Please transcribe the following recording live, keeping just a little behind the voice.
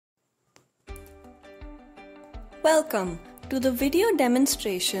Welcome to the video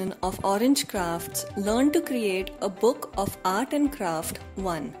demonstration of Orange Crafts Learn to Create a Book of Art and Craft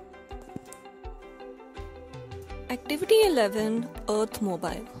 1. Activity 11 Earth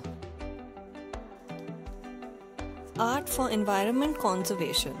Mobile. Art for environment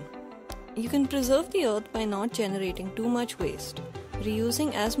conservation. You can preserve the earth by not generating too much waste,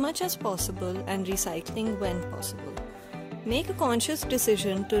 reusing as much as possible and recycling when possible. Make a conscious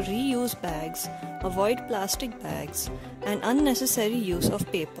decision to reuse bags, avoid plastic bags, and unnecessary use of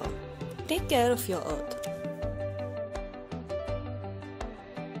paper. Take care of your earth.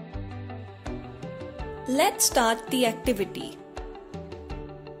 Let's start the activity.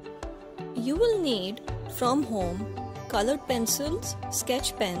 You will need, from home, colored pencils,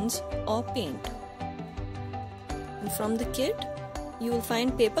 sketch pens, or paint. And from the kit, you will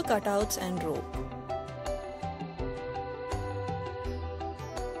find paper cutouts and rope.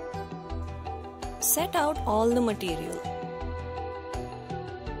 Set out all the material.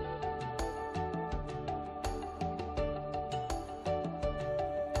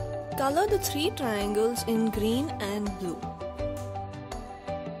 Color the 3 triangles in green and blue.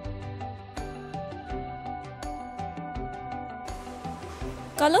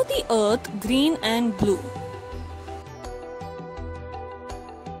 Color the earth green and blue.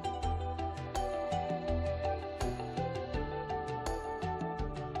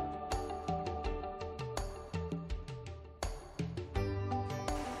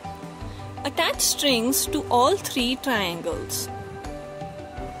 Attach strings to all 3 triangles.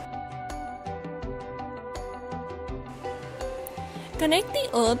 Connect the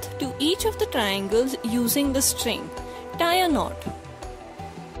earth to each of the triangles using the string. Tie a knot.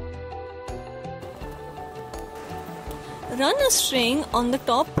 Run a string on the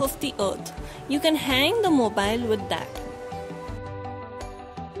top of the earth. You can hang the mobile with that.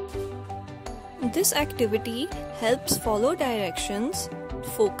 This activity helps follow directions,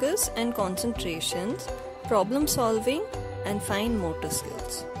 focus and concentrations, problem solving, and fine motor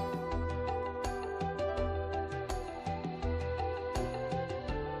skills.